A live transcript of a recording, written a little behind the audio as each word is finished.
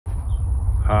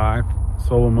Hi,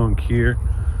 Solo Monk here.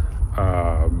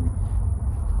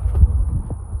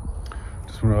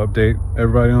 Just want to update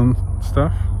everybody on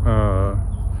stuff. A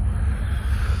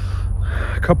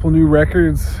couple new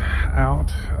records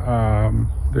out.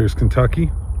 There's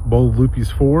Kentucky, Bowl of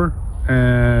Loopies 4,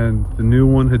 and the new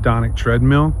one, Hedonic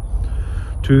Treadmill.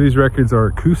 Two of these records are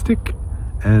acoustic,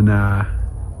 and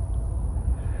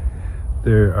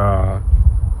they're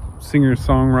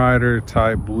singer-songwriter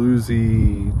type,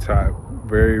 bluesy type,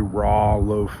 very raw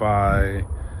lo-fi.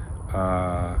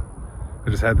 I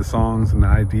just had the songs and the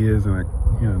ideas, and I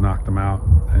knocked them out,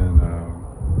 and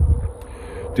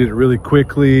did it really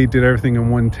quickly, did everything in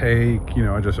one take.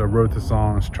 I wrote the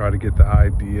songs, tried to get the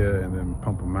idea, and then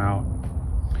pump them out.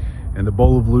 And the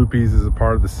Bowl of Loopies is a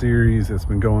part of the series that's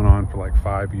been going on for like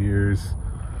 5 years,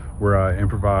 where I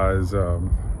improvise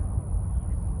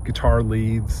guitar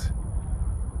leads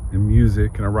and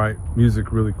music, and I write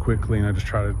music really quickly, and I just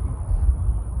try to,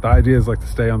 the idea is like to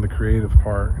stay on the creative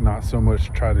part, not so much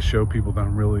to try to show people that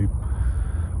I'm really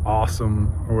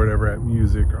awesome or whatever at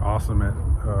music, or awesome at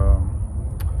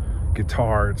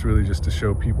guitar. It's really just to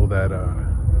show people that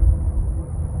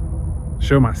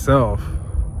show myself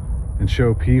and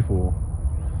show people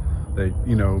that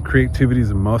creativity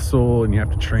is a muscle, and you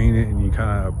have to train it, and you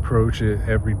kind of approach it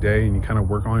every day, and you kind of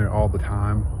work on it all the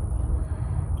time.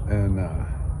 And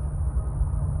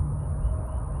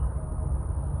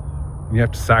you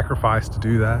have to sacrifice to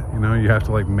do that. You have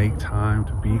to like make time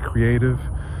to be creative,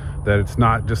 that it's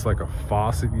not just like a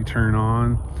faucet you turn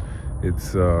on.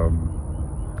 It's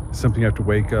something you have to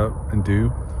wake up and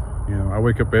do. I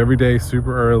wake up every day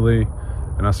super early,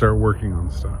 and I start working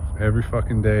on stuff every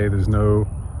fucking day. There's no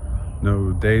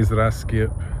days that I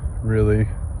skip, really,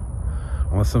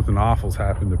 unless something awful's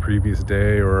happened the previous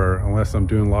day, or unless I'm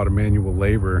doing a lot of manual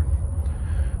labor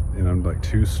and I'm like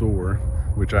too sore,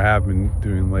 which I have been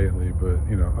doing lately. But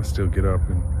I still get up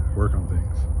and work on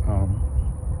things.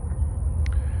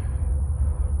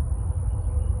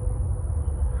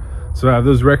 So I have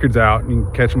those records out. You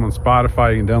can catch them on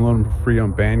Spotify. You can download them for free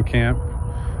on Bandcamp.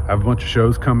 I have a bunch of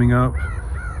shows coming up.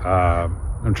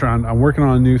 I'm working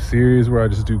on a new series where I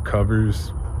just do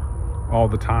covers all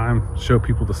the time, show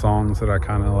people the songs that I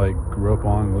kind of like grew up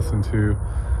on and listened to.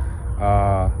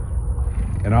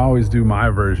 And I always do my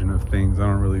version of things. I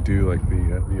don't really do like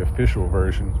the official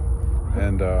version.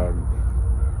 And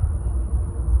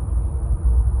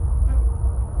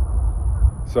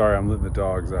sorry, I'm letting the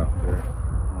dogs out there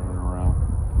running around.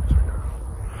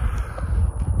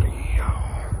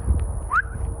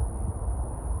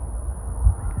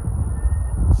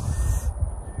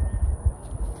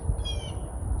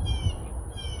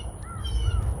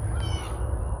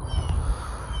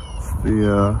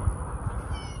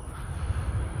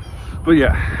 But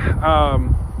yeah,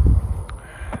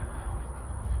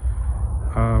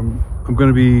 I'm going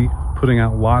to be putting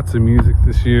out lots of music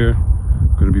this year.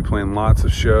 I'm going to be playing lots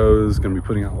of shows, going to be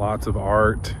putting out lots of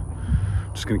art.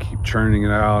 Just going to keep churning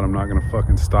it out. I'm not going to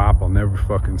fucking stop. I'll never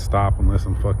fucking stop unless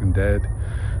I'm fucking dead,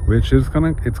 which is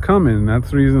it's coming. And that's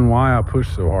the reason why I push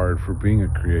so hard for being a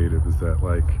creative, is that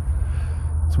like,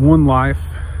 it's one life.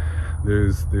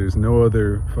 There's no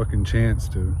other fucking chance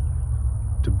to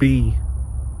be,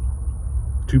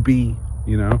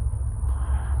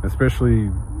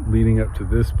 especially leading up to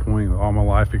this point with all my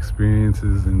life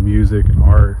experiences in music and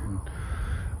art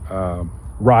and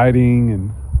writing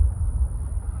and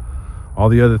all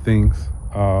the other things.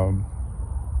 I've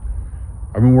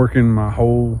been working my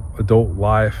whole adult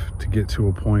life to get to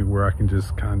a point where I can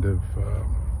just kind of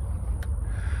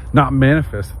not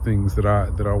manifest the things that I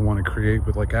want to create,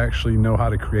 but like actually know how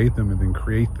to create them and then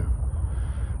create them.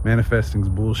 Manifesting's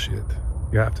bullshit.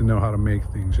 You have to know how to make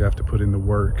things. You have to put in the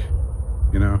work.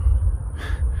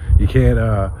 You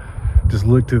can't just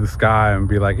look to the sky and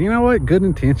be like, you know what, good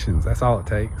intentions, that's all it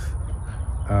takes.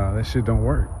 That shit don't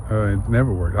work. It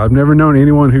never worked. I've never known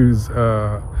anyone who's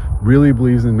really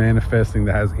believes in manifesting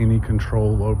that has any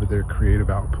control over their creative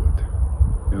output.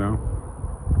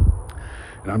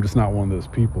 And I'm just not one of those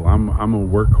people. I'm a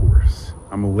workhorse.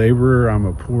 I'm a laborer. I'm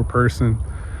a poor person.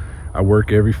 I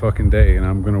work every fucking day, and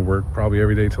I'm gonna work probably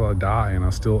every day till I die, and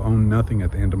I'll still own nothing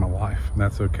at the end of my life. And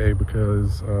that's okay,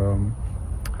 because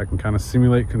I can kind of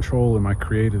simulate control in my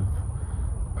creative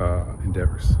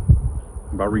endeavors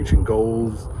by reaching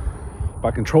goals,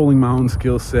 by controlling my own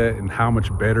skill set and how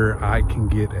much better I can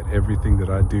get at everything that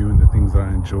I do and the things that I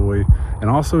enjoy,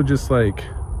 and also just like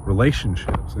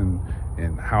relationships and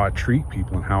how I treat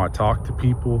people and how I talk to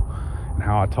people and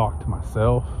how I talk to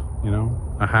myself.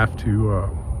 I have to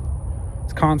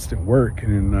it's constant work,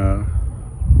 and I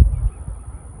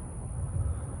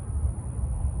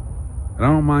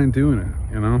don't mind doing it.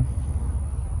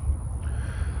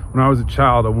 when I was a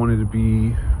child, I wanted to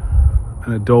be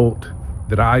an adult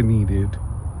that I needed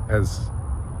as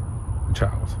a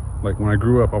child. Like when I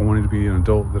grew up, I wanted to be an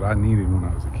adult that I needed when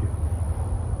I was a kid.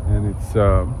 And it's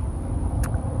a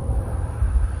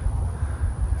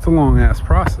long ass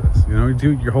process, you know. You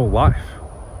do it your whole life.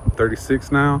 I'm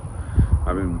 36 now.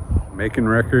 I've been making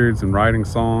records and writing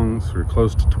songs for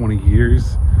close to 20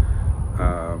 years.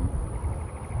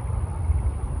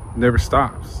 Never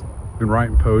stops. Been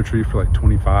writing poetry for like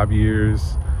 25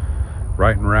 years,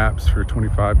 writing raps for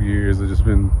 25 years. I've just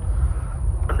been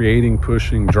creating,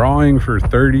 pushing, drawing for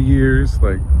 30 years.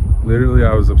 Like literally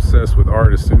I was obsessed with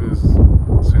art as soon as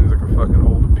I could fucking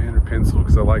hold a pen or pencil,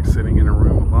 because I like sitting in a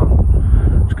room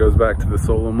alone, which goes back to the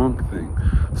solo monk thing.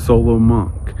 Solo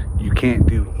monk, you can't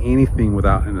do anything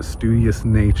without in a studious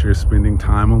nature, spending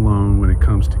time alone when it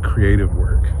comes to creative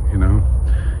work, you know.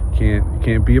 You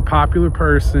can't be a popular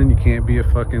person, you can't be a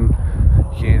fucking,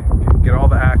 you can't get all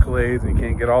the accolades, and you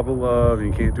can't get all the love, and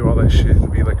you can't do all that shit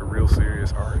and be like a real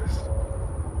serious artist.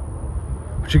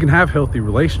 But you can have healthy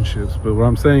relationships. But what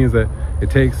I'm saying is that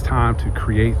it takes time to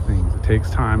create things. It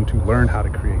takes time to learn how to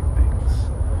create things.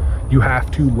 You have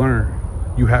to learn.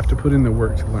 You have to put in the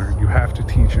work to learn. You have to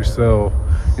teach yourself.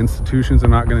 Institutions are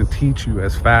not going to teach you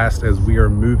as fast as we are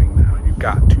moving now. You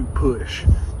got to push.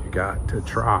 You got to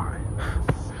try.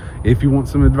 If you want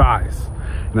some advice,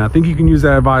 and I think you can use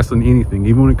that advice on anything,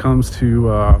 even when it comes to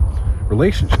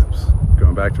relationships.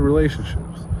 Going back to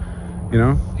relationships, you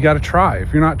know, you got to try.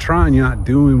 If you're not trying, you're not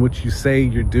doing what you say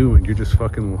you're doing. You're just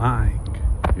fucking lying,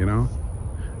 you know.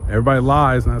 Everybody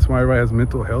lies, and that's why everybody has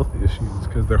mental health issues,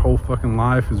 because their whole fucking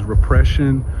life is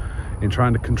repression and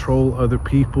trying to control other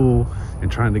people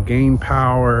and trying to gain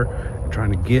power and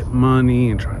trying to get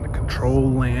money and trying to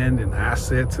control land and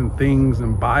assets and things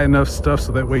and buy enough stuff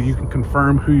so that way you can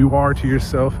confirm who you are to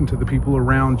yourself and to the people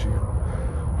around you.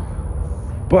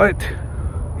 But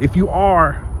if you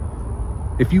act,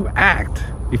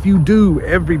 if you do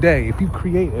every day, if you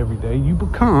create every day, you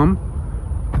become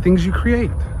the things you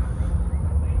create.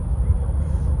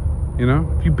 You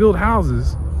know, if you build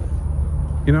houses,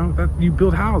 you know, that you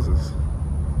build houses.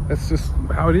 That's just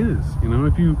how it is. You know,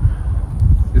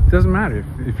 it doesn't matter.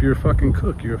 If you're a fucking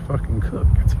cook, you're a fucking cook.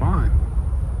 It's fine.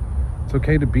 It's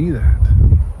okay to be that.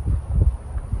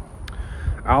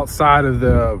 Outside of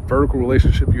the vertical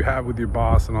relationship you have with your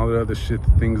boss and all the other shit,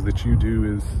 the things that you do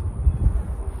is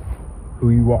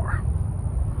who you are,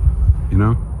 you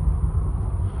know?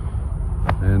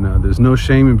 And there's no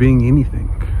shame in being anything,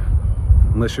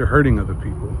 unless you're hurting other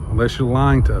people, unless you're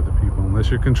lying to other people, unless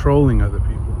you're controlling other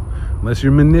people, unless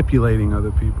you're manipulating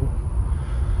other people.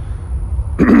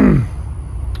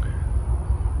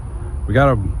 We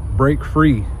gotta break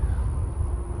free.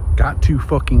 Got to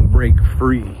fucking break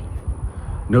free.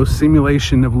 No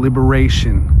simulation of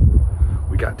liberation.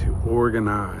 We got to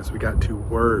organize. We got to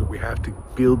work. We have to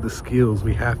build the skills.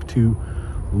 We have to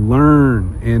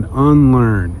learn and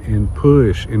unlearn and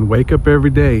push and wake up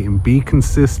every day and be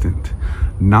consistent.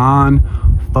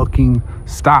 Non-fucking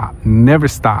stop. Never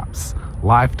stops.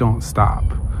 Life don't stop.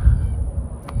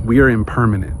 We are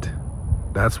impermanent.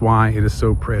 That's why it is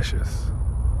so precious.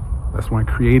 That's why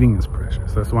creating is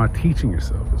precious. That's why teaching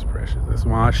yourself is precious. That's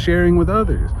why sharing with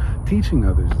others, teaching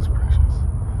others is precious.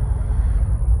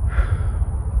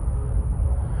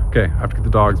 Okay, I have to get the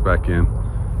dogs back in.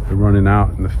 They're running out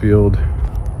in the field.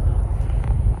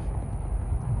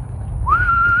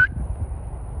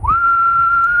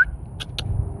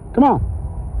 Come on.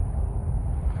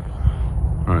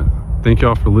 All right, thank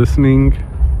y'all for listening.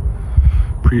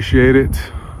 Appreciate it.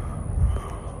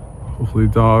 Hopefully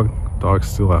dog's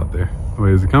still out there.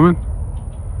 Wait, is it coming?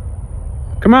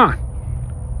 Come on.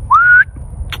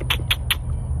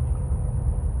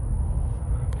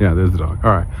 Yeah, there's the dog.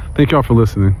 All right, thank y'all for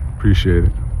listening. Appreciate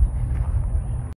it.